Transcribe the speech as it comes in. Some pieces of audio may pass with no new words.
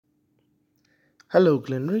Hello,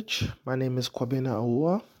 Glenrich. My name is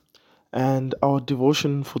Kwabena, and our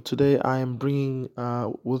devotion for today I am bringing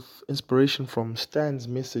with inspiration from Stan's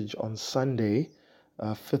message on Sunday,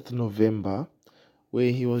 5th November,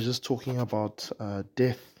 where he was just talking about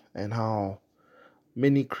death and how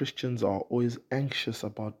many Christians are always anxious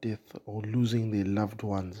about death or losing their loved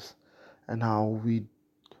ones, and how we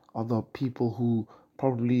are the people who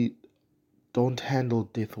probably don't handle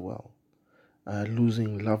death well,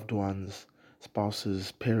 losing loved ones,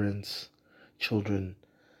 spouses, parents, children,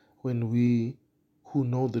 when we who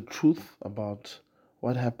know the truth about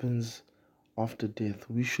what happens after death,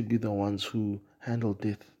 we should be the ones who handle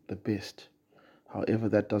death the best. However,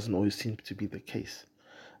 that doesn't always seem to be the case.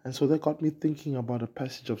 And so that got me thinking about a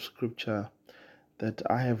passage of scripture that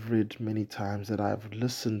I have read many times, that I've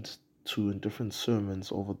listened to in different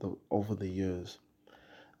sermons over the years.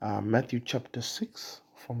 Matthew chapter 6,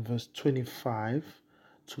 from verse 25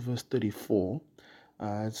 to verse 34.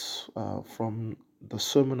 It's from the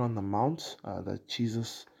Sermon on the Mount that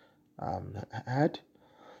Jesus had,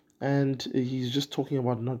 and he's just talking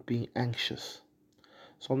about not being anxious.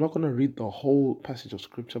 So I'm not going to read the whole passage of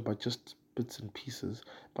scripture, but just bits and pieces.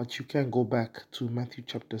 But you can go back to Matthew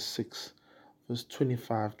chapter 6, verse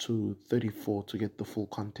 25 to 34 to get the full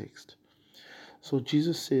context. So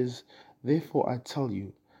Jesus says, "Therefore I tell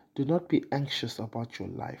you, do not be anxious about your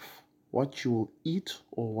life, what you will eat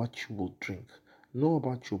or what you will drink, nor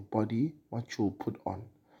about your body, what you will put on.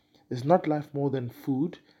 Is not life more than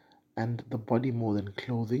food, and the body more than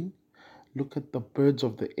clothing? Look at the birds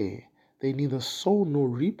of the air. They neither sow nor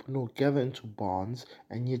reap nor gather into barns,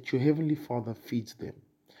 and yet your heavenly Father feeds them.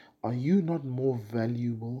 Are you not more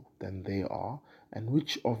valuable than they are? And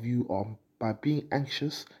which of you are, by being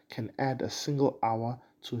anxious, can add a single hour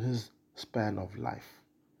to his span of life?"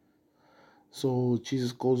 So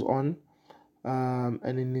Jesus goes on, and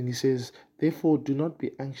then he says, "Therefore do not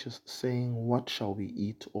be anxious, saying, what shall we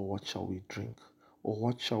eat, or what shall we drink, or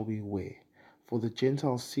what shall we wear? For the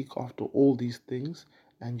Gentiles seek after all these things,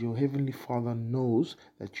 and your heavenly Father knows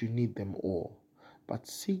that you need them all. But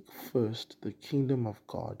seek first the kingdom of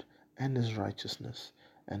God and his righteousness,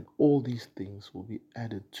 and all these things will be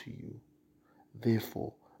added to you.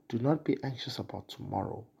 Therefore, do not be anxious about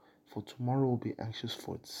tomorrow, for tomorrow will be anxious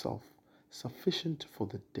for itself. Sufficient for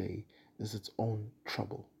the day is its own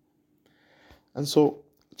trouble." And so,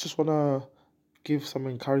 just want to give some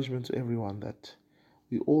encouragement to everyone that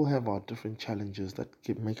we all have our different challenges that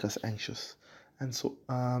make us anxious. And so,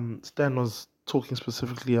 Stan was talking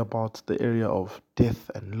specifically about the area of death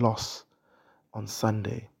and loss on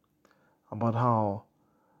Sunday, about how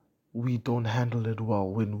we don't handle it well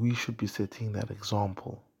when we should be setting that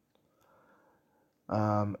example.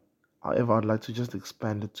 Um, However, I'd like to just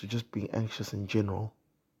expand it to just being anxious in general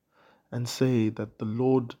and say that the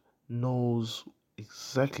Lord knows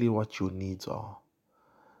exactly what your needs are.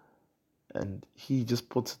 And He just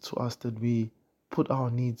puts it to us that we put our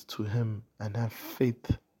needs to Him and have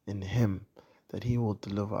faith in Him that He will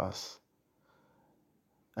deliver us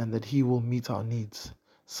and that He will meet our needs.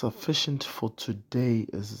 Sufficient for today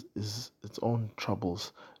is its own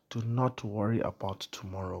troubles. Do not worry about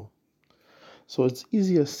tomorrow. So it's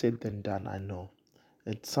easier said than done, I know.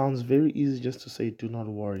 It sounds very easy just to say, do not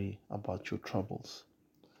worry about your troubles.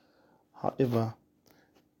 However,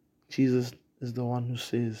 Jesus is the one who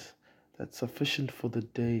says that sufficient for the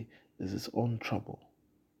day is its own trouble.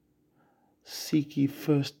 Seek ye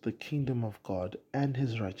first the kingdom of God and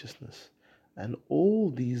his righteousness, and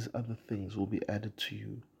all these other things will be added to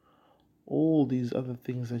you. All these other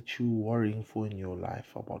things that you're worrying for in your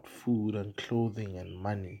life, about food and clothing and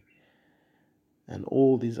money, and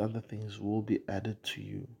all these other things will be added to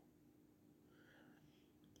you.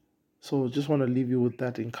 So just want to leave you with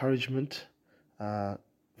that encouragement,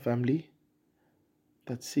 family,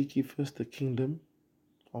 that seek ye first the kingdom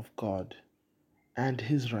of God and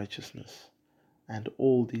his righteousness, and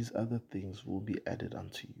all these other things will be added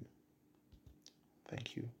unto you.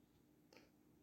 Thank you.